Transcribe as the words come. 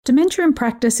Dementia in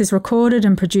Practice is recorded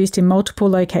and produced in multiple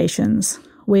locations.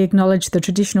 We acknowledge the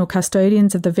traditional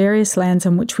custodians of the various lands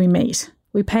on which we meet.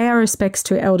 We pay our respects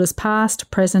to elders past,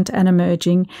 present and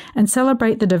emerging, and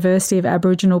celebrate the diversity of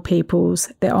Aboriginal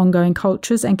peoples, their ongoing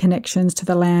cultures and connections to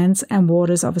the lands and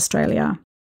waters of Australia.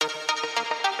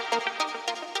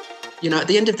 You know, at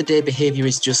the end of the day, behaviour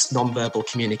is just non-verbal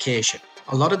communication.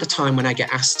 A lot of the time when I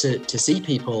get asked to see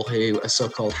people who are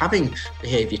so-called having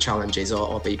behaviour challenges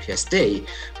or BPSD,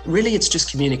 really it's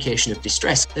just communication of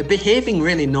distress. They're behaving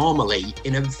really normally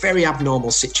in a very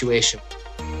abnormal situation.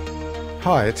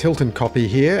 Hi, it's Hilton Koppe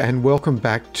here and welcome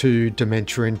back to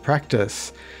Dementia in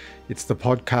Practice. It's the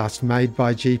podcast made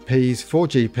by GPs for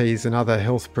GPs and other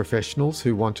health professionals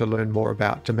who want to learn more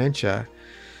about dementia.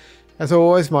 As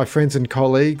always, my friends and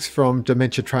colleagues from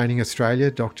Dementia Training Australia,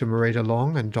 Dr. Marita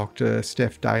Long and Dr.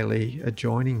 Steph Daly are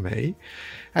joining me.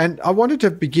 And I wanted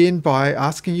to begin by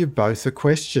asking you both a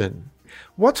question.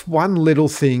 What's one little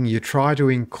thing you try to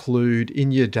include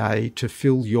in your day to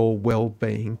fill your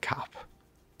well-being cup?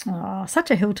 Oh,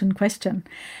 such a Hilton question.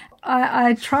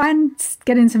 I try and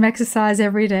get in some exercise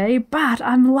every day, but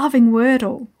I'm loving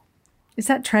Wordle. Is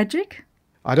that tragic?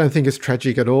 I don't think it's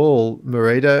tragic at all,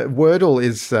 Marita. Wordle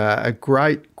is a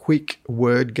great, quick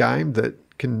word game that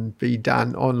can be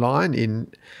done online in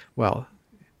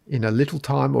a little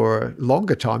time or a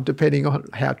longer time, depending on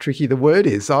how tricky the word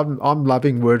is. I'm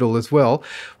loving Wordle as well.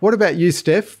 What about you,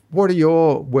 Steph? What are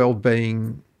your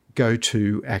well-being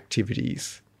go-to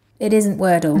activities? It isn't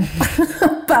Wordle,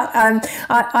 but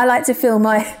I like to fill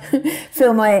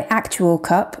my actual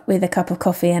cup with a cup of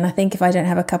coffee. And I think if I don't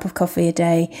have a cup of coffee a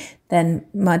day, then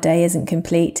my day isn't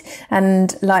complete.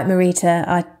 And like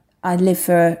Marita, I live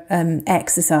for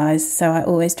exercise, so I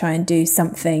always try and do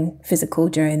something physical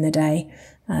during the day.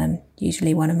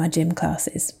 Usually one of my gym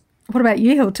classes. What about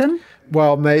you, Hilton?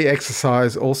 Well, me,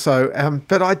 exercise also.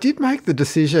 But I did make the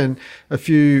decision a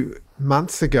few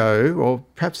months ago, or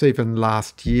perhaps even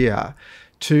last year,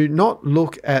 to not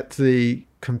look at the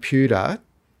computer,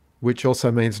 which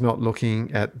also means not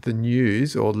looking at the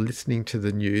news or listening to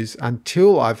the news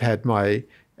until I've had my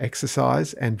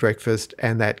exercise and breakfast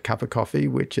and that cup of coffee,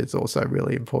 which is also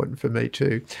really important for me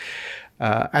too.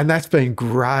 And that's been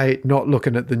great, not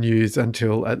looking at the news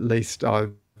until at least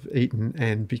I've eaten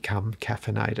and become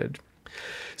caffeinated.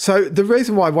 So the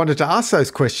reason why I wanted to ask those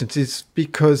questions is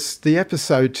because the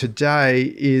episode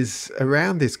today is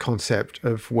around this concept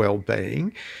of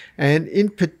well-being, and in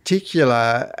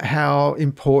particular, how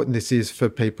important this is for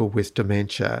people with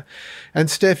dementia. And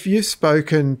Steph, you've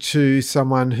spoken to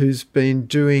someone who's been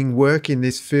doing work in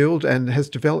this field and has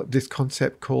developed this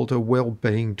concept called a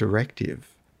well-being directive.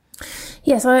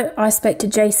 Yes, I spoke to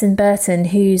Jason Burton,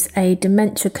 who's a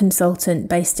dementia consultant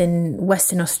based in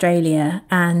Western Australia,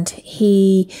 and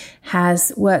he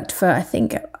has worked for, I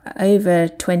think, over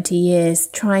 20 years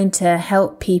trying to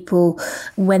help people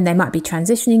when they might be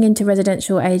transitioning into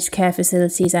residential aged care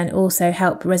facilities, and also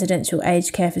help residential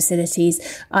aged care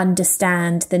facilities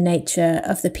understand the nature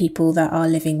of the people that are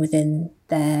living within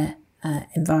their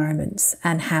environments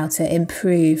and how to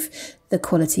improve the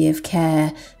quality of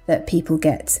care that people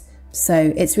get.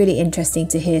 So it's really interesting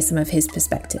to hear some of his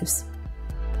perspectives.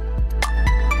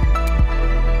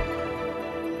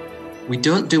 We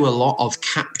don't do a lot of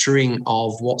capturing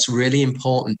of what's really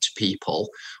important to people,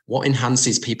 what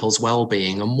enhances people's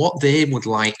well-being and what they would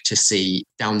like to see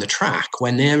down the track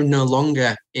when they're no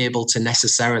longer able to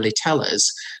necessarily tell us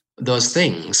those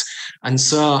things. And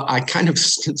so I kind of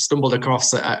stumbled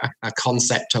across a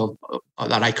concept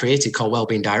that I created called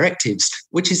Wellbeing Directives,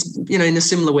 which is, in a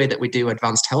similar way that we do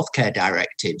advanced healthcare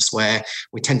directives, where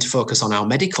we tend to focus on our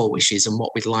medical wishes and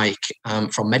what we'd like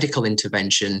from medical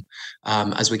intervention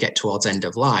as we get towards end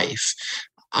of life.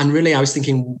 And really, I was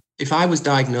thinking, if I was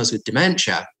diagnosed with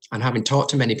dementia, and having talked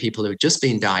to many people who have just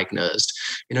been diagnosed,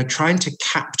 trying to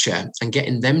capture and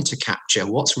getting them to capture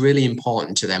what's really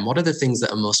important to them. What are the things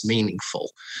that are most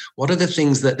meaningful? What are the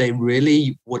things that they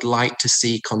really would like to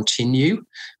see continue,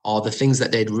 or the things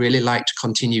that they'd really like to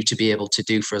continue to be able to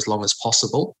do for as long as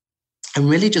possible? And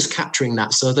really just capturing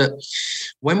that so that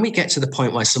when we get to the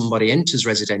point where somebody enters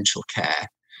residential care,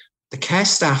 the care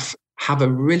staff have a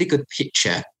really good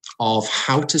picture of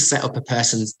how to set up a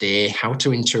person's day, how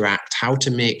to interact, how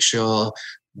to make sure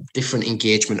different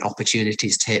engagement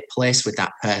opportunities take place with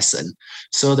that person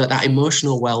so that that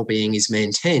emotional well-being is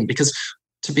maintained. Because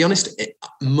To be honest,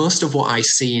 most of what I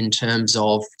see in terms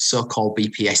of so-called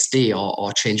BPSD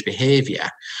or change behavior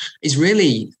is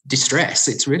really distress.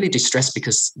 It's really distress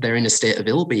because they're in a state of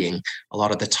ill-being a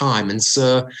lot of the time. And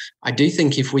so I do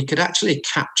think if we could actually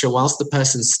capture, whilst the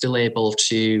person's still able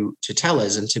to tell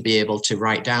us and to be able to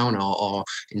write down or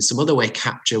in some other way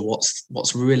capture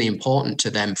what's really important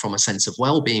to them from a sense of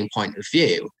well-being point of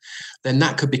view, then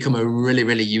that could become a really,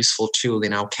 really useful tool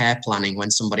in our care planning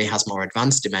when somebody has more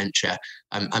advanced dementia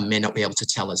and may not be able to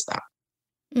tell us that.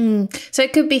 So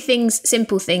it could be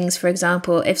simple things. For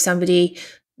example, if somebody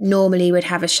normally would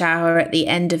have a shower at the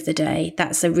end of the day,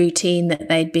 that's a routine that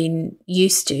they'd been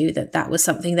used to, that was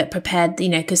something that prepared,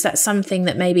 because that's something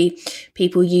that maybe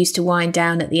people use to wind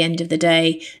down at the end of the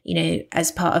day,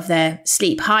 as part of their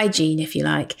sleep hygiene, if you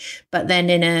like. But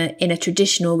then in a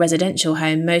traditional residential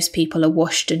home, most people are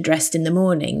washed and dressed in the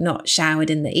morning, not showered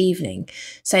in the evening.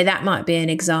 So that might be an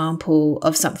example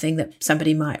of something that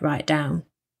somebody might write down.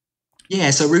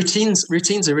 Yeah, so routines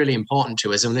are really important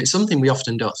to us, and it's something we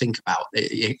often don't think about.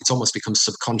 It's almost become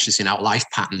subconscious in our life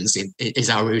patterns, is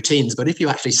our routines. But if you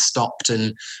actually stopped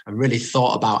and really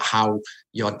thought about how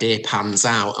your day pans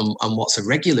out and what's a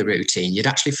regular routine, you'd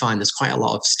actually find there's quite a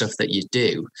lot of stuff that you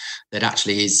do that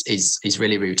actually is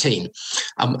really routine.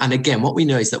 And again, what we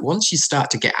know is that once you start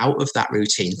to get out of that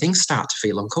routine, things start to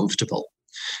feel uncomfortable.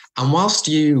 And whilst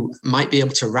you might be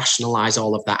able to rationalize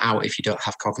all of that out if you don't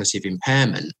have cognitive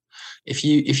impairment, if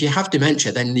you have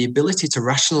dementia, then the ability to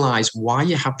rationalize why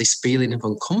you have this feeling of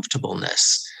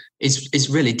uncomfortableness is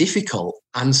really difficult.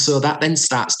 And so that then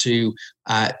starts to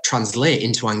translate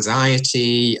into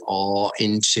anxiety or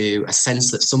into a sense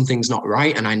that something's not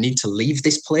right and I need to leave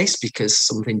this place because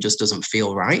something just doesn't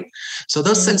feel right. So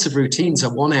those sense of routines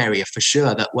are one area for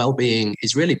sure that well-being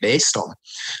is really based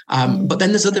on. But then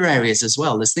there's other areas as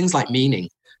well. There's things like meaning,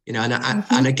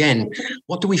 and again,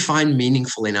 what do we find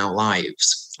meaningful in our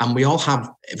lives? And we all have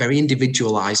very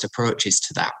individualized approaches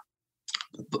to that.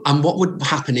 And what would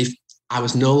happen if I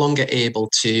was no longer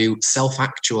able to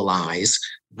self-actualize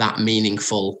that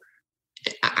meaningful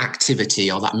activity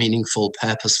or that meaningful,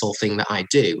 purposeful thing that I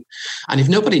do? And if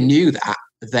nobody knew that,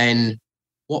 then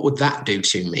what would that do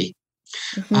to me?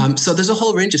 So there's a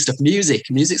whole range of stuff.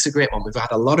 Music's a great one. We've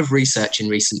had a lot of research in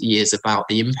recent years about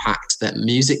the impact that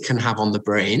music can have on the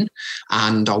brain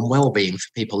and on well-being for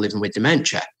people living with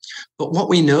dementia. But what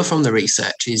we know from the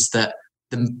research is that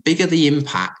the bigger the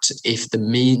impact if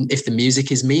the music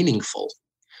is meaningful.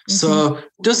 So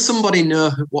does somebody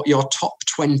know what your top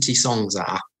 20 songs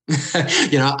are?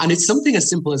 And it's something as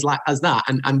simple as that.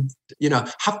 And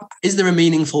is there a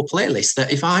meaningful playlist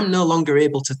that if I'm no longer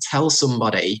able to tell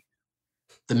somebody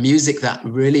the music that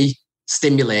really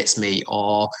stimulates me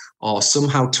or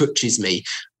somehow touches me,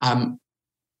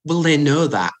 will they know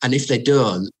that? And if they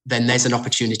don't, then there's an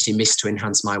opportunity missed to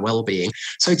enhance my well-being.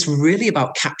 So it's really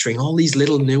about capturing all these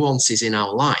little nuances in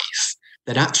our life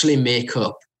that actually make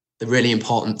up the really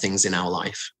important things in our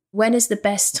life. When is the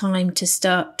best time to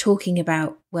start talking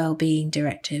about well-being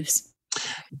directives?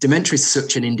 Dementia is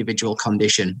such an individual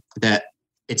condition that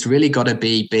it's really got to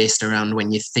be based around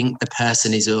when you think the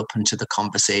person is open to the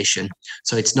conversation.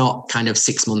 So it's not kind of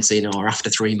 6 months in or after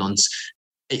 3 months,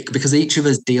 because each of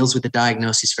us deals with the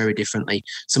diagnosis very differently.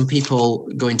 Some people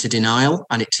go into denial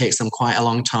and it takes them quite a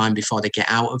long time before they get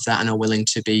out of that and are willing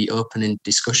to be open in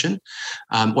discussion.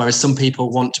 Whereas some people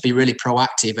want to be really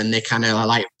proactive and they kind of are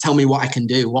like, tell me what I can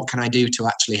do. What can I do to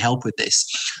actually help with this?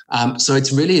 So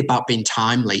it's really about being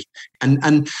timely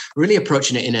and really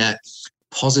approaching it in a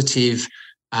positive,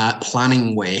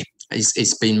 planning way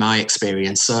is been my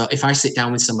experience. So if I sit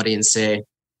down with somebody and say,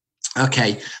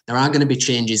 okay, there are going to be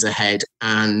changes ahead,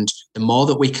 and the more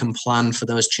that we can plan for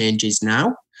those changes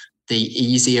now, the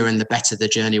easier and the better the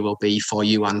journey will be for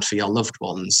you and for your loved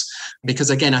ones. Because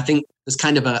again, I think there's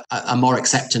kind of a more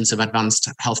acceptance of advanced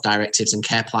health directives and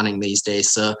care planning these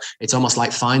days. So it's almost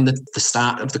like find the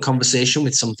start of the conversation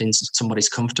with something somebody's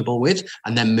comfortable with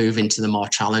and then move into the more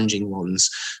challenging ones.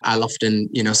 I'll often,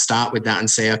 start with that and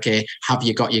say, okay, have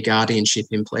you got your guardianship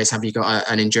in place? Have you got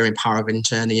an enduring power of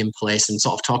attorney in place? And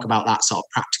sort of talk about that sort of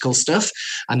practical stuff.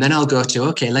 And then I'll go to,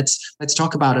 okay, let's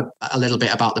talk about a little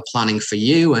bit about the planning for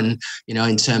you and,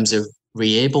 in terms of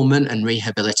reablement and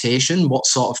rehabilitation, what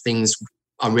sort of things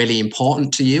are really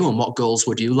important to you and what goals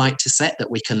would you like to set that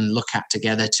we can look at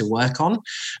together to work on?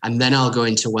 And then I'll go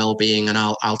into well-being and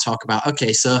I'll talk about,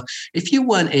 okay, so if you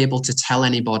weren't able to tell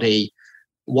anybody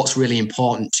what's really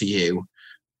important to you,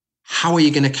 how are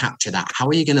you going to capture that? How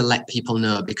are you going to let people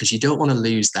know? Because you don't want to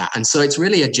lose that. And so it's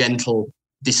really a gentle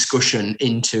discussion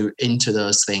into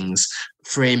those things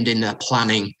framed in a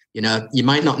planning. You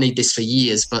might not need this for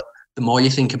years, but the more you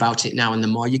think about it now and the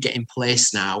more you get in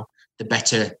place now, the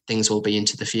better things will be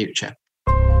into the future.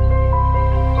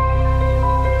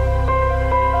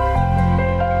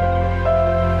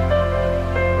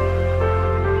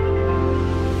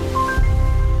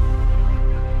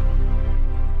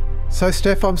 So,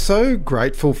 Steph, I'm so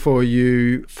grateful for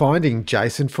you finding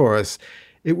Jason for us.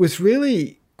 It was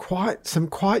really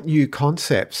quite new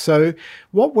concepts. So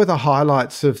what were the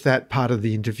highlights of that part of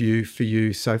the interview for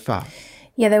you so far?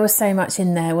 Yeah, there was so much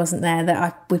in there, wasn't there,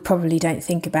 that we probably don't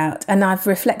think about. And I've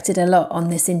reflected a lot on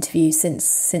this interview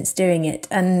since doing it.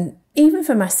 And even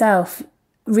for myself,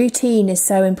 routine is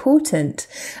so important.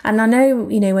 And I know,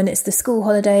 when it's the school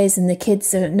holidays and the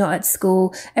kids are not at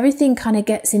school, everything kind of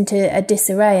gets into a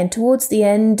disarray. And towards the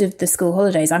end of the school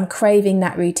holidays, I'm craving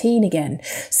that routine again.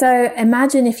 So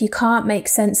imagine if you can't make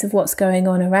sense of what's going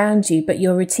on around you, but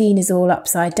your routine is all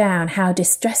upside down, how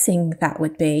distressing that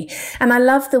would be. And I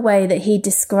love the way that he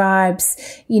describes,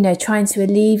 trying to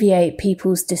alleviate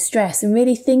people's distress and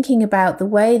really thinking about the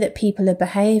way that people are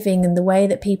behaving and the way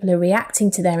that people are reacting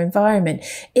to their environment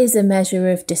is a measure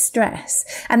of distress,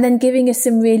 and then giving us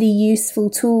some really useful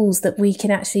tools that we can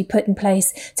actually put in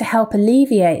place to help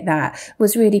alleviate that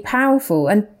was really powerful.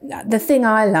 And the thing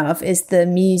I love is the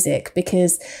music,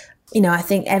 because I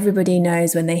think everybody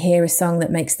knows when they hear a song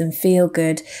that makes them feel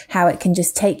good, how it can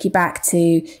just take you back to,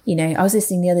 I was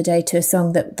listening the other day to a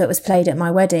song that was played at my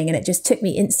wedding, and it just took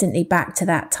me instantly back to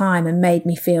that time and made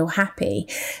me feel happy.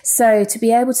 So to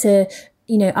be able to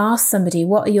ask somebody,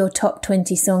 what are your top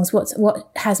 20 songs? What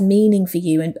has meaning for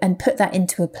you? And put that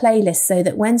into a playlist so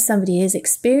that when somebody is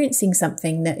experiencing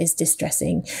something that is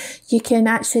distressing, you can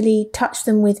actually touch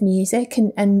them with music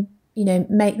and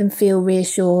make them feel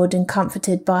reassured and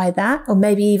comforted by that, or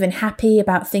maybe even happy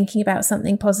about thinking about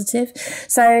something positive.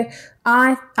 So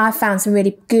I found some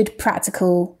really good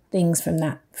practical things from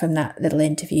that little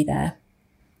interview there.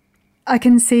 I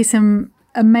can see some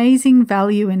amazing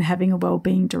value in having a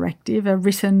wellbeing directive, a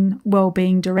written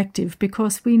wellbeing directive,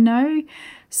 because we know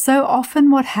so often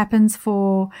what happens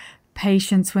for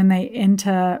patients when they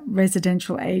enter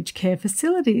residential aged care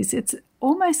facilities. It's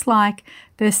almost like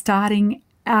they're starting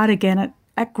out again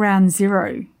at ground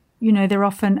zero. They're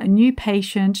often a new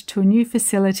patient to a new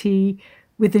facility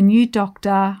with a new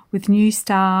doctor, with new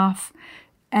staff.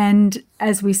 And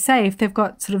as we say, if they've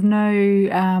got sort of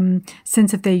no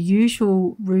sense of their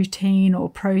usual routine or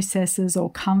processes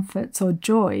or comforts or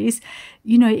joys,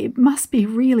 it must be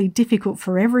really difficult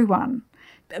for everyone,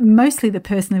 mostly the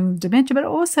person with dementia, but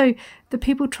also the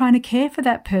people trying to care for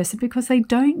that person, because they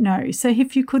don't know. So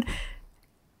if you could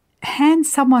hand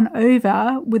someone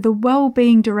over with a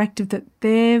wellbeing directive that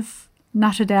they've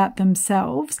nutted out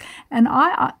themselves, and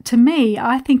I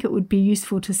think it would be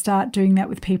useful to start doing that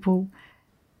with people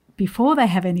before they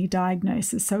have any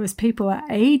diagnosis. So as people are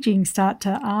aging, start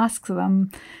to ask them,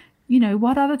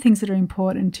 what other things that are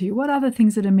important to you? What other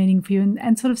things that are meaningful for you?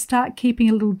 And sort of start keeping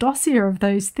a little dossier of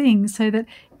those things so that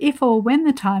if or when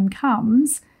the time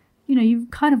comes, you've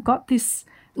kind of got this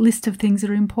list of things that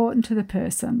are important to the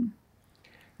person.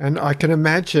 And I can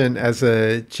imagine as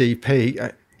a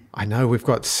GP, I know we've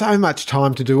got so much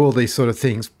time to do all these sort of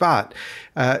things, but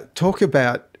talk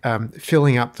about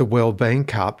filling up the wellbeing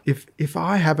cup. If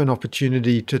I have an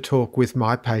opportunity to talk with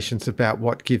my patients about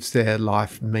what gives their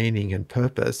life meaning and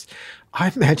purpose,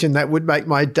 I imagine that would make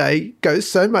my day go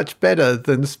so much better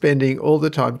than spending all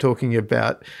the time talking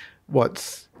about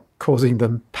what's causing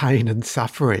them pain and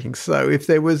suffering. So if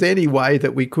there was any way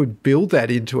that we could build that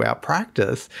into our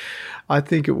practice, I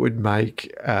think it would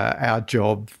make our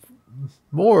job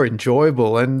more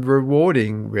enjoyable and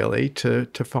rewarding, really, to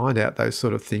find out those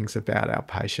sort of things about our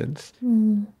patients.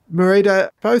 Marita,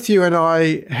 both you and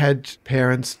I had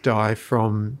parents die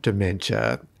from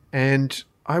dementia, and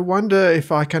I wonder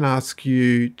if I can ask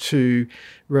you to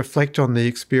reflect on the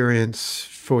experience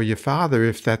for your father,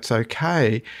 if that's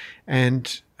okay,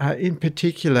 and in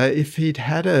particular, if he'd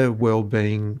had a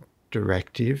wellbeing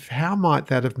directive, how might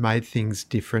that have made things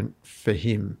different for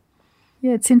him?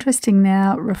 Yeah, it's interesting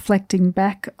now reflecting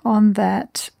back on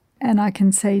that, and I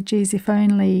can say, geez, if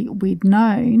only we'd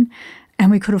known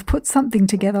and we could have put something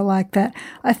together like that.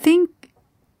 I think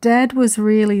Dad was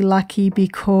really lucky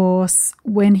because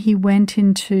when he went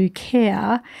into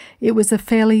care, it was a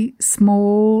fairly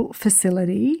small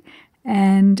facility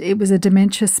and it was a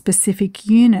dementia-specific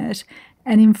unit.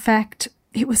 And in fact,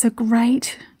 it was a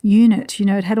great unit.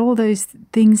 It had all those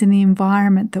things in the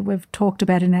environment that we've talked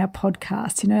about in our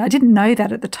podcast. I didn't know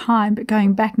that at the time, but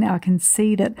going back now, I can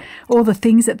see that all the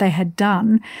things that they had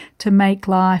done to make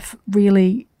life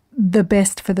really the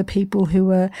best for the people who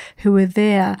were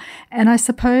there. And I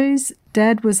suppose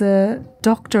Dad was a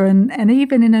doctor and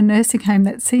even in a nursing home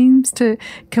that seems to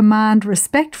command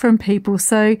respect from people.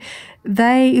 So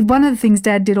one of the things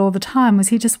Dad did all the time was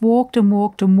he just walked and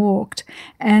walked and walked,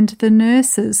 and the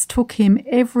nurses took him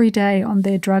every day on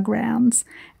their drug rounds,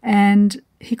 and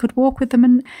he could walk with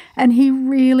them, and he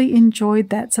really enjoyed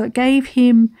that. So it gave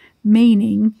him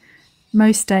meaning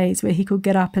most days where he could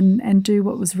get up and do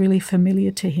what was really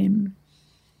familiar to him.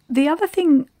 The other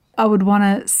thing I would want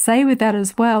to say with that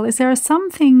as well is there are some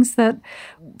things that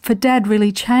for Dad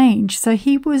really changed. So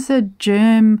he was a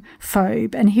germ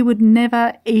phobe, and he would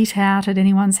never eat out at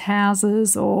anyone's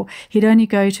houses, or he'd only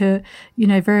go to,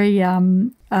 very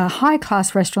high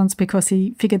class restaurants because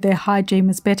he figured their hygiene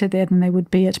was better there than they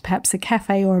would be at perhaps a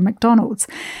cafe or a McDonald's.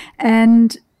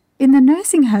 And in the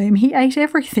nursing home, he ate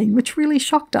everything, which really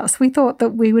shocked us. We thought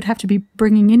that we would have to be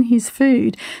bringing in his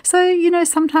food. So,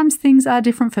 sometimes things are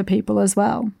different for people as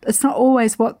well. It's not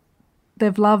always what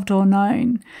they've loved or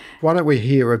known. Why don't we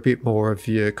hear a bit more of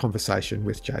your conversation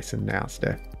with Jason now,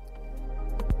 Steph?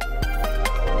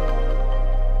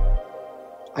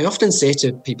 I often say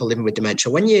to people living with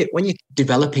dementia, when you're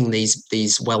developing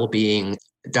these well-being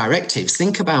directives,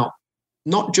 think about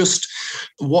not just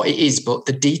what it is, but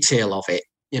the detail of it.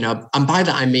 And by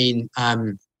that I mean,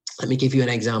 let me give you an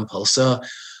example. So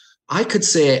I could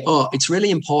say, it's really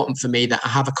important for me that I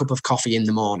have a cup of coffee in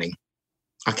the morning.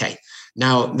 Okay,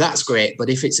 now that's great. But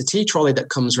if it's a tea trolley that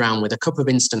comes around with a cup of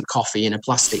instant coffee in a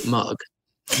plastic mug,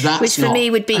 which for me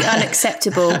would be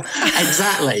unacceptable.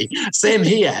 Exactly. Same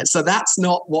here. So that's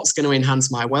not what's going to enhance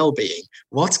my well-being.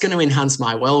 What's going to enhance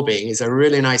my well-being is a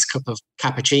really nice cup of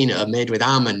cappuccino made with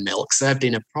almond milk, served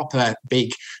in a proper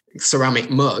big ceramic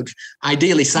mug,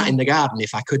 ideally sat in the garden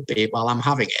if I could be while I'm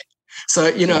having it. So,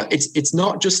 it's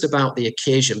not just about the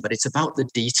occasion, but it's about the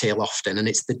detail often. And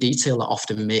it's the detail that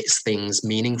often makes things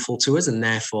meaningful to us and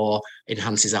therefore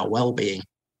enhances our well-being.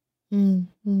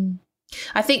 Mm-hmm.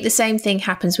 I think the same thing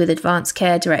happens with advanced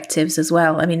care directives as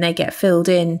well. I mean, they get filled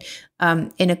in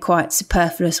a quite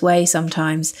superfluous way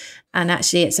sometimes. And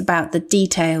actually, it's about the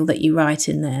detail that you write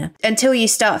in there. Until you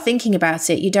start thinking about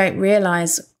it, you don't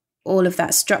realise all of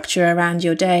that structure around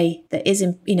your day that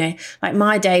isn't, like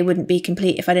my day wouldn't be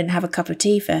complete if I didn't have a cup of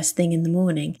tea first thing in the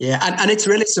morning. Yeah, and it's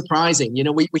really surprising.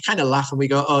 We kind of laugh and we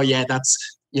go, oh, yeah, that's,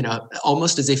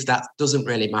 almost as if that doesn't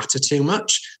really matter too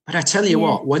much. But I tell you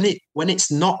what, when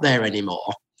it's not there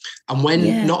anymore, and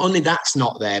when not only that's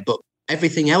not there, but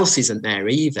everything else isn't there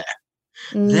either,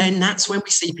 then that's when we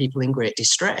see people in great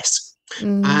distress.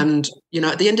 And,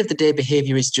 at the end of the day,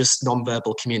 behaviour is just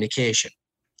non-verbal communication.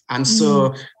 And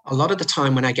so a lot of the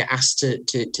time when I get asked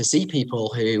to see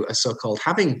people who are so-called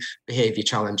having behaviour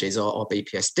challenges or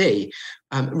BPSD,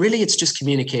 really it's just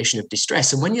communication of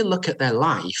distress. And when you look at their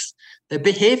life, they're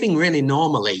behaving really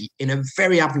normally in a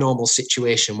very abnormal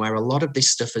situation where a lot of this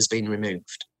stuff has been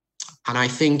removed. And I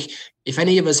think if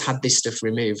any of us had this stuff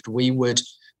removed, we would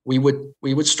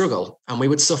struggle and we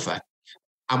would suffer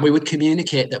and we would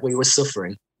communicate that we were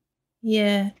suffering.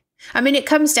 Yeah. I mean, it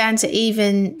comes down to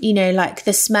even, like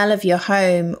the smell of your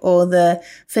home or the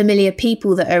familiar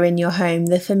people that are in your home,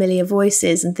 the familiar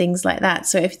voices and things like that.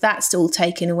 So if that's all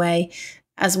taken away,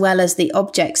 as well as the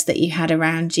objects that you had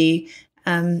around you,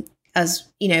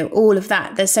 all of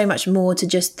that, there's so much more to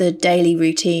just the daily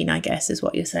routine, I guess, is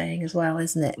what you're saying as well,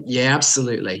 isn't it? Yeah,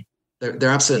 absolutely.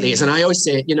 There absolutely is. And I always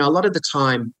say, a lot of the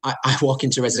time I walk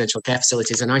into residential care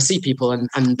facilities and I see people and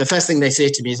the first thing they say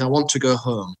to me is, I want to go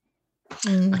home.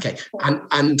 Okay.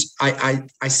 And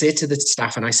I say to the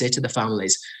staff and I say to the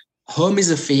families, home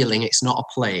is a feeling, it's not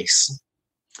a place.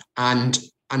 And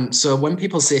so when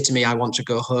people say to me, I want to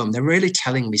go home, they're really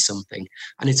telling me something.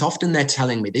 And it's often they're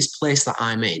telling me this place that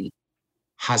I'm in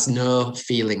has no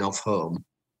feeling of home.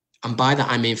 And by that,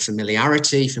 I mean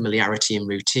familiarity in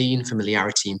routine,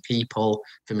 familiarity in people,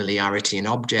 familiarity in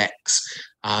objects,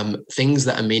 things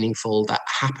that are meaningful, that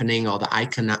are happening or that I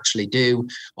can actually do.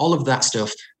 All of that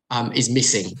stuff is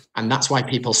missing. And that's why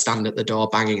people stand at the door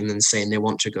banging and saying they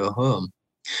want to go home.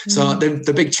 So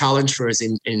the big challenge for us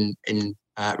in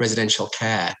residential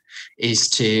care is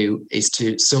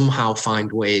to somehow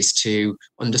find ways to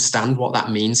understand what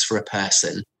that means for a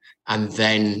person and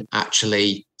then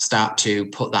actually start to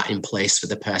put that in place for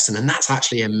the person. And that's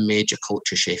actually a major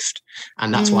culture shift.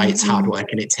 And that's why it's hard work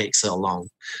and it takes so long.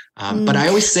 But I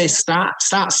always say start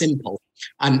simple.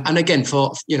 And again,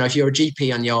 for, if you're a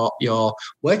GP and you're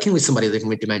working with somebody living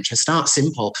with dementia, start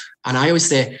simple. And I always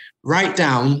say, write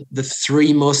down the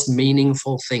 3 most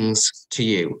meaningful things to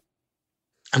you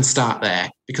and start there,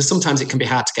 because sometimes it can be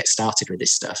hard to get started with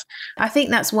this stuff. I think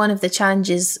that's one of the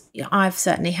challenges I've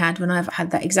certainly had when I've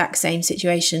had that exact same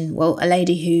situation. Well, a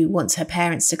lady who wants her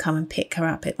parents to come and pick her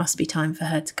up, it must be time for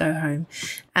her to go home.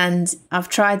 And I've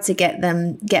tried to get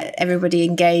everybody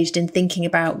engaged in thinking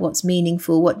about what's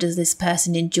meaningful. What does this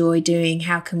person enjoy doing?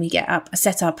 How can we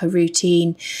set up a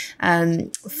routine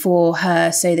for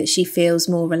her so that she feels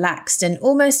more relaxed, and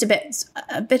almost a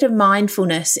bit of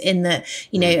mindfulness in that,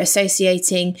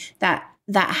 associating that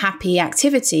happy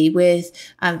activity with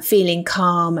feeling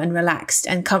calm and relaxed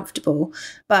and comfortable.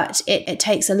 But it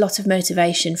takes a lot of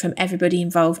motivation from everybody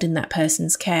involved in that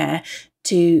person's care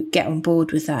to get on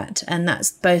board with that. And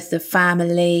that's both the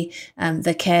family,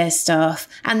 the care staff,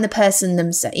 and the person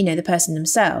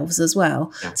themselves as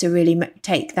well, to really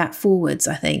take that forwards,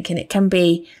 I think. And it can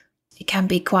be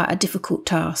quite a difficult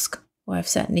task, or I've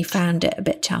certainly found it a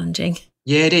bit challenging.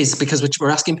 Yeah, it is, because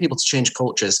we're asking people to change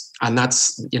cultures. And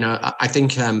that's, I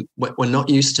think we're not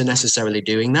used to necessarily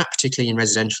doing that, particularly in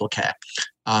residential care.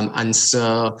 And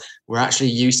so we're actually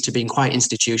used to being quite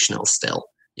institutional still.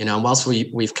 And whilst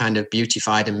we've kind of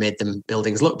beautified and made the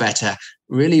buildings look better,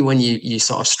 really when you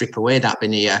sort of strip away that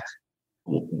veneer,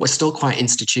 we're still quite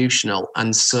institutional.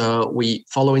 And so we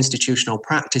follow institutional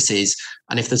practices.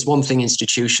 And if there's one thing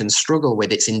institutions struggle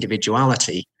with, it's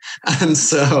individuality. And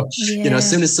so, as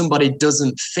soon as somebody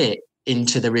doesn't fit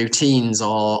into the routines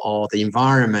or the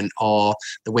environment or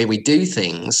the way we do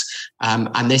things,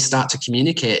 and they start to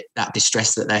communicate that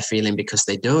distress that they're feeling because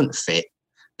they don't fit,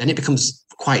 then it becomes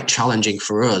quite challenging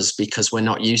for us, because we're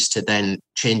not used to then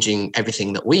changing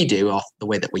everything that we do or the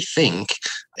way that we think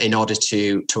in order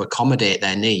to accommodate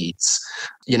their needs.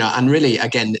 And really,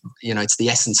 again, it's the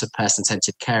essence of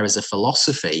person-centered care as a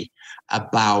philosophy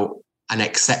about an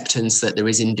acceptance that there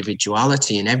is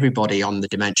individuality in everybody on the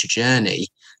dementia journey,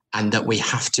 and that we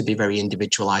have to be very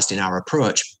individualized in our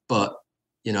approach. But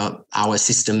our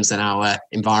systems and our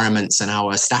environments and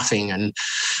our staffing and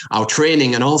our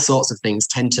training and all sorts of things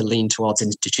tend to lean towards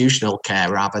institutional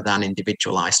care rather than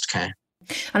individualized care.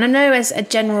 And I know as a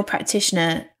general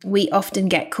practitioner, we often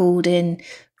get called in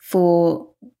for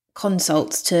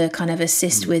consults to kind of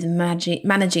assist with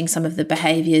managing some of the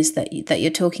behaviours that you're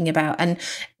talking about. And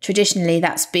traditionally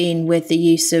that's been with the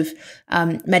use of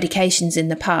medications in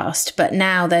the past, but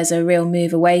now there's a real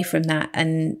move away from that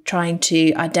and trying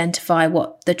to identify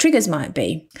what the triggers might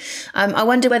be. I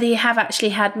wonder whether you have actually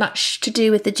had much to do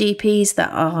with the GPs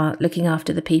that are looking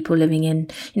after the people living in,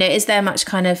 is there much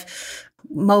kind of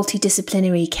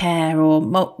multidisciplinary care or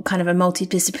kind of a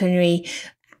multidisciplinary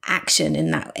action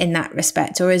in that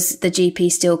respect, or is the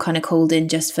GP still kind of called in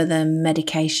just for the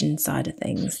medication side of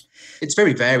things? It's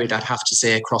very varied, I'd have to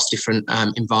say, across different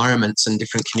environments and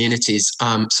different communities.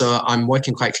 So I'm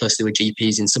working quite closely with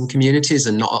GPs in some communities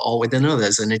and not at all within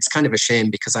others. And it's kind of a shame,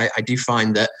 because I do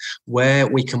find that where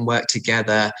we can work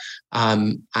together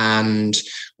and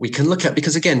we can look at,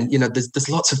 because again, there's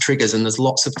lots of triggers and there's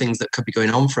lots of things that could be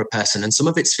going on for a person, and some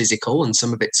of it's physical and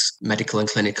some of it's medical and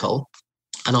clinical,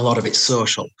 and a lot of it's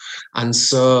social. And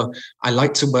so I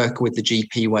like to work with the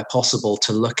GP where possible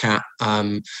to look at,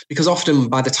 because often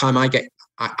by the time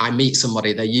I meet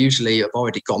somebody, they usually have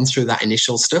already gone through that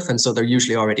initial stuff. And so they're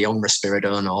usually already on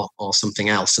risperidone or something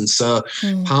else. And so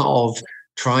part of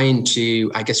trying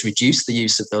to, I guess, reduce the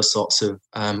use of those sorts of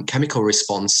chemical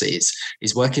responses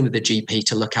is working with the GP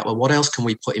to look at, well, what else can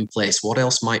we put in place? What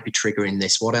else might be triggering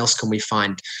this? What else can we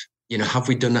find? Have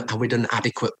we done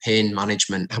adequate pain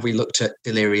management? Have we looked at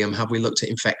delirium? Have we looked at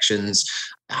infections?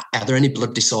 Are there any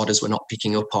blood disorders we're not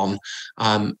picking up on?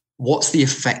 What's the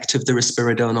effect of the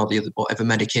risperidone or whatever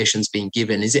medication's being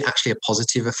given? Is it actually a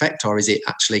positive effect, or is it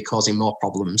actually causing more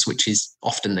problems, which is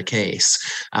often the case?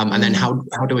 And then how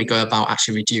do we go about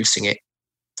actually reducing it,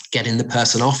 getting the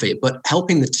person off it, but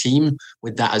helping the team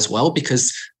with that as well,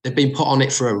 because they've been put on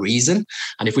it for a reason.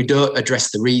 And if we don't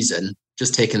address the reason,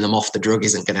 just taking them off the drug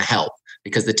isn't going to help,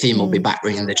 because the team will be back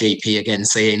ringing the GP again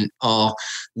saying, oh,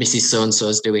 Mrs. So-and-so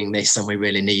is doing this and we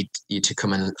really need you to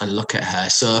come and look at her.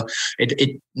 So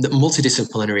the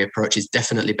multidisciplinary approach is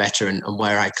definitely better, and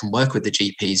where I can work with the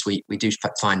GPs, we do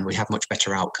find we have much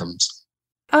better outcomes.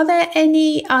 Are there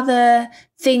any other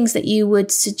things that you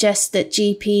would suggest that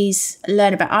GPs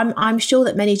learn about? I'm sure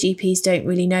that many GPs don't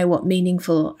really know what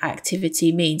meaningful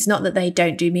activity means. Not that they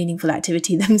don't do meaningful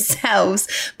activity themselves,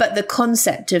 but the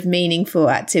concept of meaningful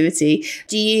activity.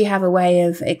 Do you have a way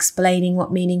of explaining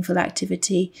what meaningful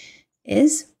activity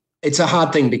is? It's a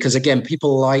hard thing, because again,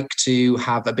 people like to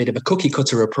have a bit of a cookie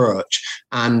cutter approach,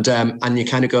 and you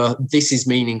kind of go, this is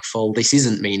meaningful, this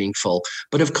isn't meaningful.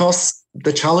 But of course,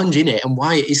 the challenge in it and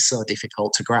why it is so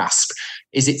difficult to grasp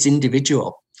is it's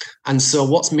individual. And so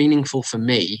what's meaningful for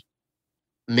me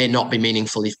may not be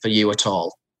meaningful for you at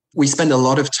all. We spend a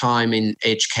lot of time in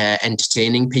aged care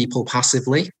entertaining people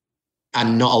passively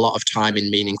and not a lot of time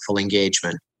in meaningful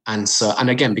engagement. And so, and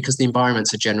again, because the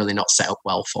environments are generally not set up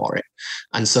well for it.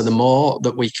 And so the more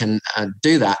that we can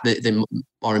do that, the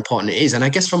more important it is. And I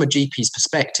guess from a GP's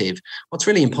perspective, what's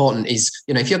really important is,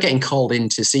 if you're getting called in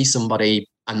to see somebody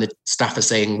and the staff are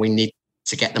saying we need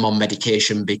to get them on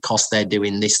medication because they're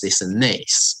doing this, this, and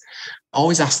this,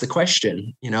 always ask the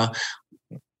question,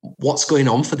 what's going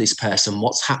on for this person?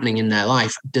 What's happening in their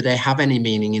life? Do they have any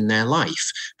meaning in their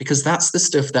life? Because that's the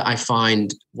stuff that I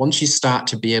find once you start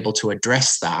to be able to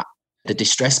address that, the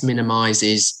distress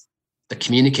minimizes, the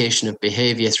communication of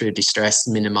behavior through distress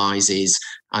minimizes,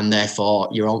 and therefore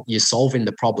you're solving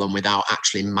the problem without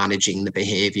actually managing the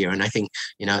behavior. And I think,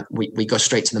 we go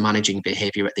straight to the managing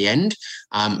behavior at the end,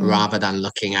 rather than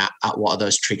looking at what are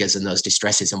those triggers and those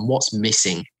distresses and what's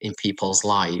missing in people's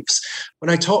lives. When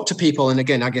I talk to people, and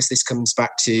again, I guess this comes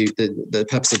back to the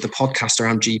purpose of the podcast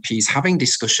around GPs having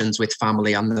discussions with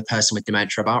family and the person with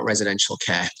dementia about residential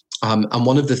care. And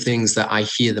one of the things that I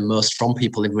hear the most from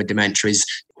people living with dementia is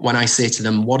when I say to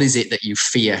them, what is it that you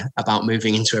fear about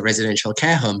moving into a residential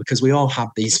care home? Because we all have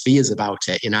these fears about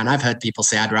it, and I've heard people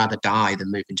say, I'd rather die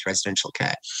than move into residential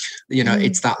care.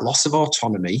 It's that loss of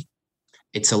autonomy.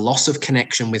 It's a loss of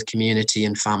connection with community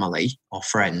and family or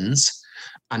friends,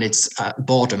 and it's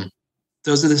boredom.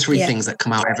 Those are the three things that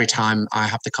come out every time I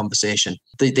have the conversation.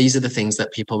 These are the things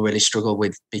that people really struggle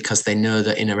with because they know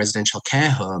that in a residential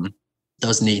care home,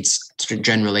 those needs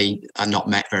generally are not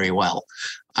met very well.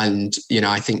 And,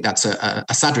 I think that's a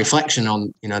sad reflection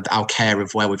on, our care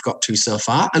of where we've got to so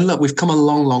far. And look, we've come a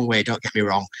long, long way, don't get me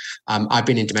wrong. I've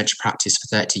been in dementia practice for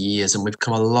 30 years and we've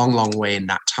come a long, long way in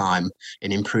that time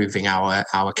in improving our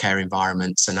care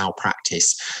environments and our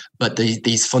practice. But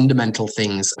these fundamental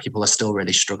things people are still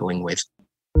really struggling with.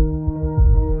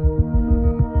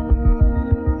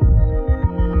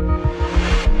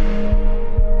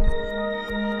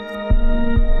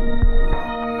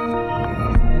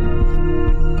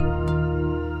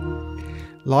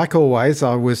 Like always,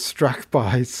 I was struck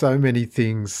by so many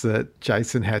things that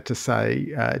Jason had to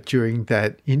say during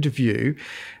that interview.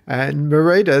 And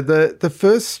Marita, the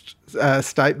first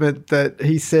statement that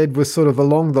he said was sort of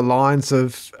along the lines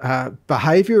of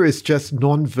behaviour is just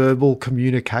non-verbal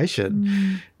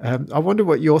communication. I wonder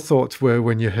what your thoughts were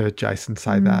when you heard Jason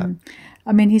say that.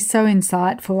 I mean, he's so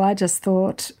insightful. I just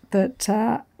thought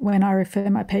that when I refer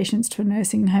my patients to a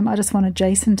nursing home, I just wanted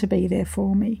Jason to be there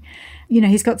for me.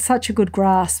 He's got such a good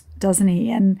grasp, doesn't he?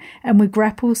 And we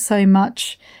grapple so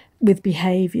much with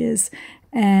behaviours.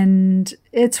 And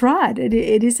it's right.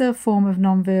 It is a form of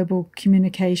nonverbal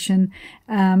communication.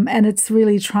 And it's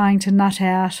really trying to nut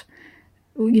out,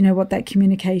 what that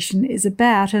communication is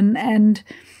about. And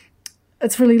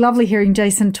it's really lovely hearing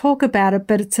Jason talk about it,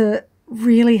 but it's a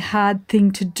really hard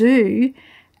thing to do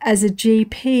as a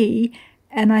GP.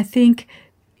 And I think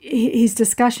his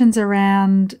discussions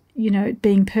around,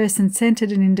 being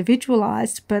person-centred and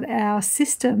individualised, but our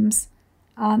systems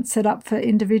aren't set up for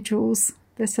individuals.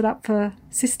 They're set up for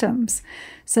systems.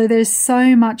 So there's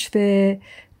so much there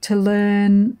to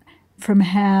learn from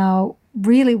how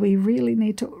we really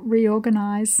need to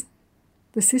reorganise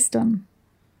the system.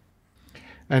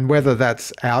 And whether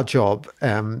that's our job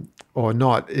or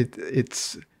not,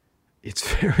 it's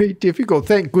very difficult.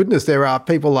 Thank goodness there are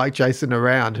people like Jason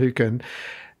around who can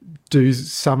do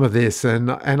some of this.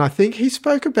 And I think he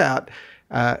spoke about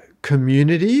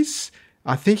communities.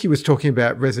 I think he was talking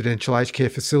about residential aged care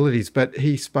facilities, but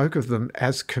he spoke of them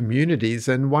as communities.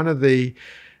 And one of the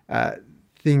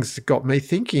things that got me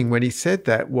thinking when he said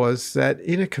that was that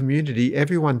in a community,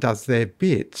 everyone does their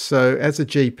bit. So as a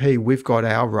GP, we've got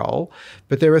our role,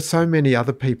 but there are so many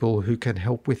other people who can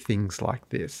help with things like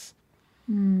this.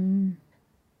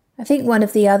 I think one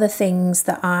of the other things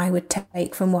that I would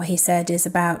take from what he said is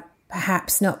about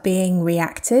perhaps not being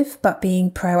reactive, but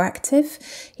being proactive.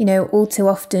 All too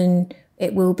often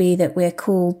it will be that we're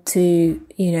called to,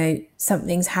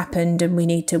 something's happened and we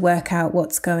need to work out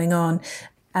what's going on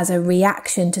as a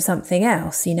reaction to something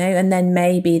else, and then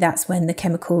maybe that's when the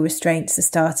chemical restraints are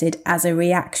started as a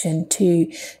reaction to,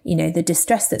 the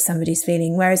distress that somebody's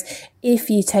feeling. Whereas if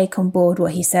you take on board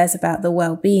what he says about the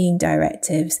well-being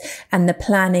directives and the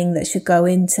planning that should go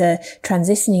into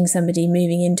transitioning somebody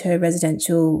moving into a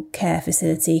residential care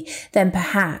facility, then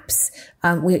perhaps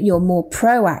you're more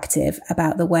proactive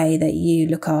about the way that you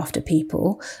look after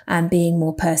people, and being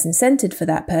more person-centred for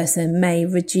that person may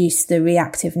reduce the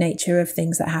reactive nature of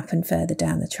things that happen further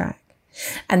down the track.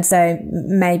 And so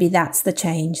maybe that's the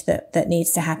change that needs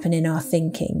to happen in our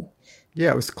thinking,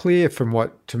 Yeah, it was clear from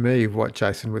what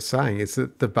Jason was saying is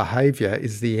that the behaviour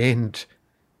is the end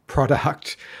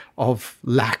product of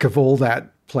lack of all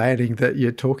that planning that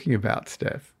you're talking about,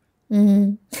 Steph.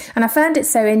 And I found it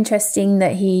so interesting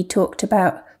that he talked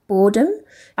about boredom.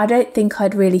 I don't think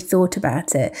I'd really thought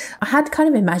about it. I had kind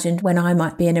of imagined when I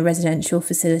might be in a residential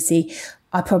facility,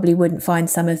 I probably wouldn't find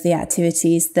some of the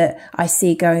activities that I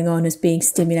see going on as being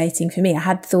stimulating for me. I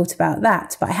had thought about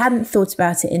that, but I hadn't thought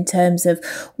about it in terms of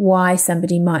why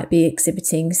somebody might be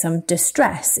exhibiting some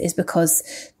distress is because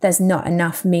there's not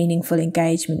enough meaningful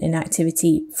engagement in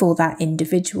activity for that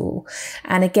individual.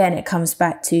 And again, it comes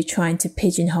back to trying to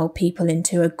pigeonhole people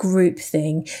into a group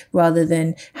thing rather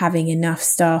than having enough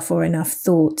staff or enough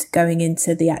thought going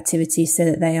into the activity so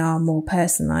that they are more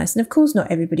personalised. And of course,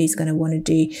 not everybody's going to want to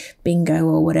do bingo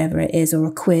or whatever it is, or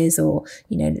a quiz, or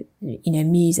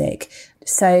music.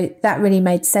 So that really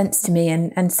made sense to me,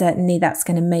 and certainly that's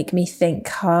going to make me think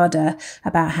harder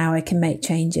about how I can make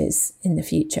changes in the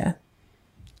future.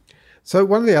 So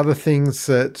one of the other things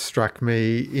that struck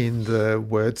me in the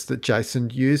words that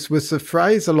Jason used was the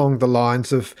phrase along the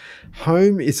lines of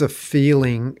home is a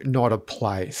feeling, not a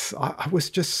place. I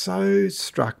was just so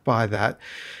struck by that.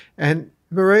 And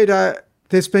Marita,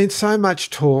 there's been so much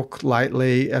talk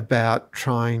lately about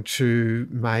trying to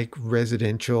make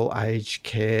residential aged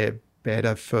care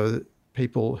better for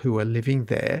people who are living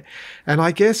there. And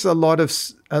I guess a lot of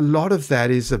that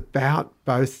is about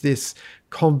both this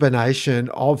combination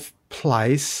of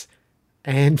place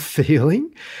and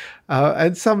feeling.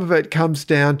 And some of it comes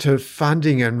down to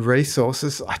funding and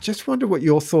resources. I just wonder what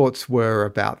your thoughts were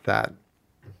about that.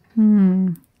 I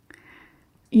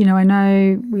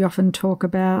know we often talk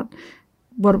about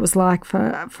what it was like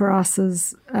for us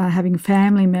as having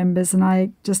family members, and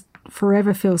I just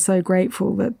forever feel so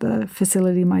grateful that the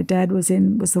facility my dad was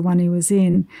in was the one he was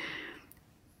in.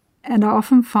 And I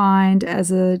often find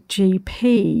as a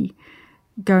GP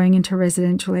going into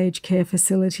residential aged care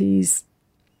facilities,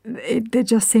 there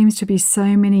just seems to be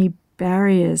so many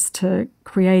barriers to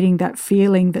creating that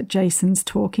feeling that Jason's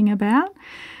talking about.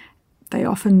 They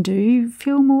often do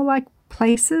feel more like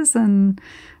places and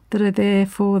that are there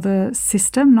for the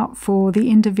system, not for the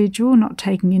individual, not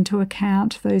taking into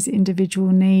account those individual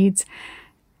needs.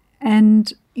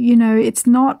 And, it's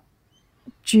not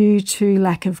due to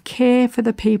lack of care for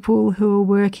the people who are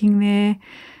working there.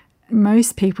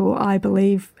 Most people, I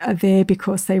believe, are there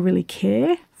because they really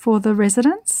care for the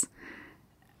residents.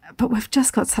 But we've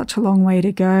just got such a long way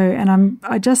to go. And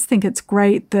I just think it's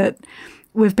great that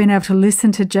we've been able to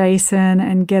listen to Jason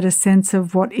and get a sense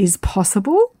of what is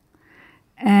possible.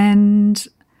 And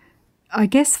I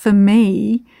guess for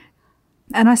me,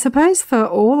 and I suppose for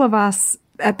all of us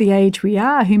at the age we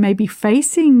are who may be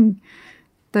facing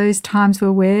those times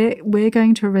where we're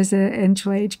going to a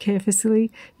residential aged care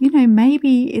facility,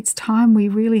 maybe it's time we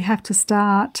really have to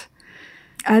start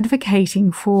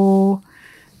advocating for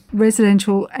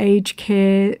residential aged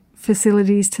care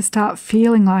facilities to start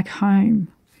feeling like home.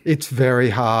 It's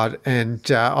very hard.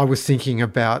 And I was thinking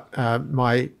about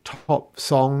my top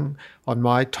song on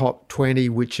my top 20,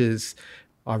 which is,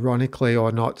 ironically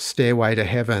or not, Stairway to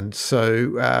Heaven.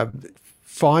 So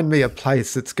find me a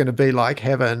place that's going to be like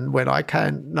heaven when I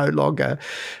can no longer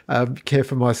care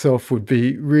for myself would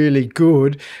be really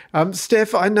good.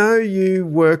 Steph, I know you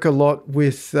work a lot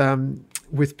with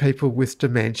people with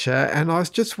dementia, and I was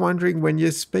just wondering, when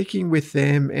you're speaking with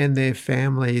them and their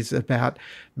families about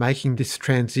making this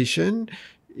transition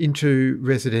into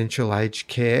residential aged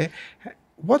care,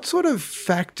 what sort of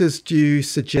factors do you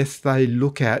suggest they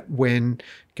look at when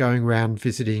going around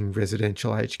visiting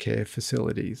residential aged care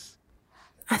facilities?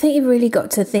 I think you've really got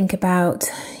to think about,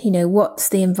 what's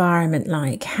the environment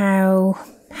like? How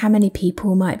many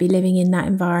people might be living in that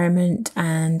environment,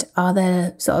 and are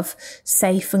there sort of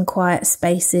safe and quiet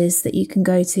spaces that you can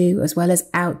go to, as well as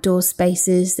outdoor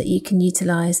spaces that you can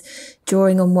utilise?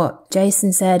 Drawing on what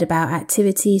Jason said about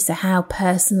activities, so how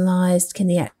personalised can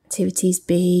the activities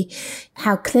be?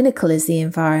 How clinical is the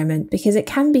environment? Because it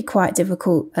can be quite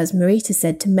difficult, as Marita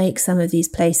said, to make some of these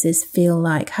places feel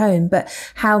like home, but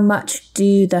how much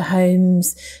do the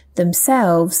homes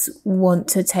themselves want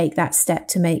to take that step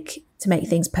to make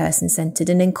things person-centred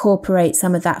and incorporate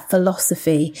some of that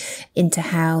philosophy into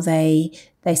how they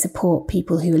support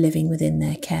people who are living within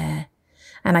their care?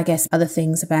 And I guess other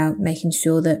things about making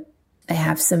sure that They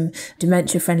have some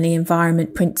dementia-friendly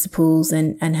environment principles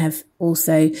and have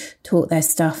also taught their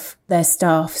staff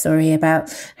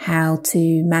about how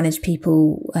to manage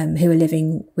people who are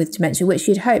living with dementia, which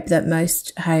you'd hope that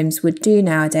most homes would do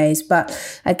nowadays.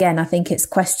 But again, I think it's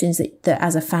questions that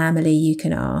as a family you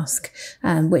can ask,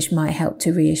 which might help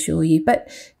to reassure you. But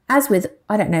as with,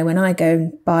 I don't know, when I go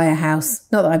and buy a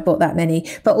house, not that I've bought that many,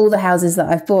 but all the houses that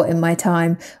I've bought in my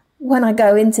time, when I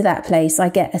go into that place, I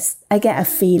get a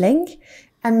feeling,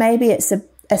 and maybe it's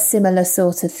a similar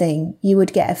sort of thing. You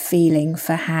would get a feeling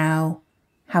for how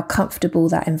comfortable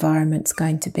that environment's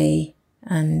going to be,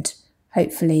 and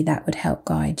hopefully that would help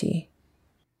guide you.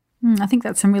 I think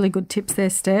that's some really good tips there,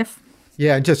 Steph.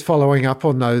 Yeah, and just following up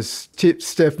on those tips,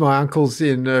 Steph, my uncle's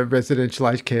in a residential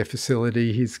aged care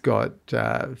facility. He's got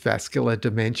vascular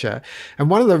dementia. And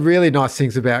one of the really nice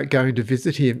things about going to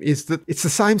visit him is that it's the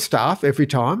same staff every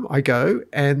time I go,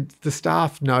 and the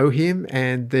staff know him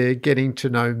and they're getting to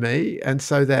know me. And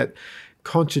so that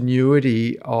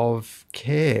continuity of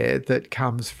care that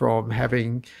comes from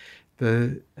having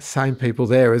the same people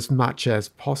there as much as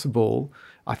possible,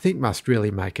 I think must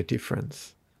really make a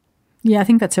difference. Yeah, I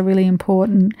think that's a really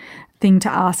important thing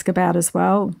to ask about as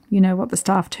well, what the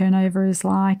staff turnover is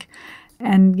like.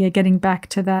 And getting back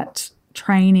to that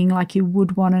training, like you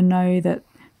would want to know that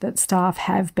staff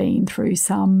have been through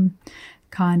some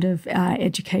kind of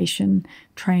education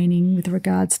training with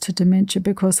regards to dementia,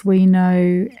 because we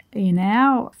know in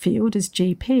our field as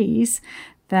GPs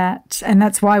and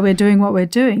that's why we're doing what we're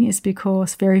doing, is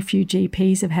because very few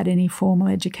GPs have had any formal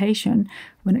education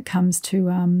when it comes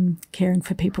to caring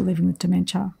for people living with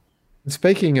dementia.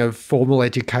 Speaking of formal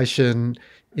education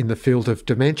in the field of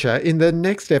dementia, in the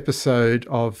next episode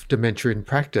of Dementia in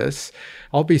Practice,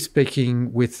 I'll be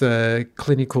speaking with a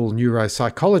clinical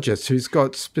neuropsychologist who's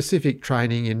got specific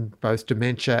training in both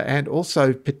dementia and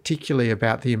also particularly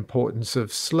about the importance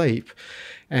of sleep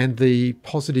and the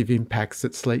positive impacts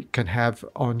that sleep can have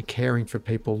on caring for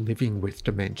people living with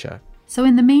dementia. So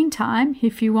in the meantime,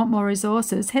 if you want more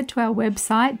resources, head to our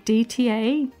website,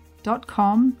 dta.com.au/GP,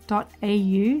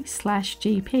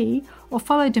 or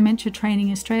follow Dementia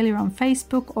Training Australia on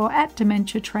Facebook or at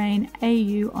Dementia Train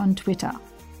AU on Twitter.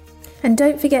 And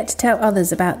don't forget to tell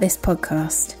others about this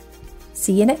podcast.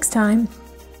 See you next time.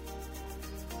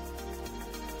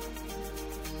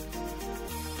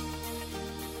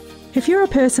 If you're a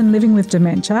person living with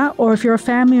dementia, or if you're a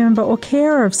family member or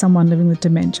carer of someone living with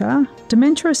dementia,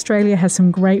 Dementia Australia has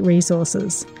some great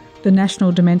resources. The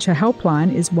National Dementia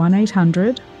Helpline is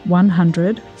 1800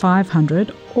 100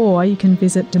 500, or you can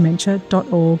visit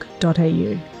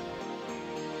dementia.org.au.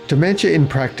 Dementia in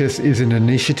Practice is an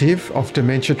initiative of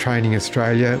Dementia Training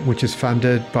Australia, which is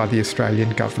funded by the Australian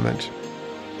Government.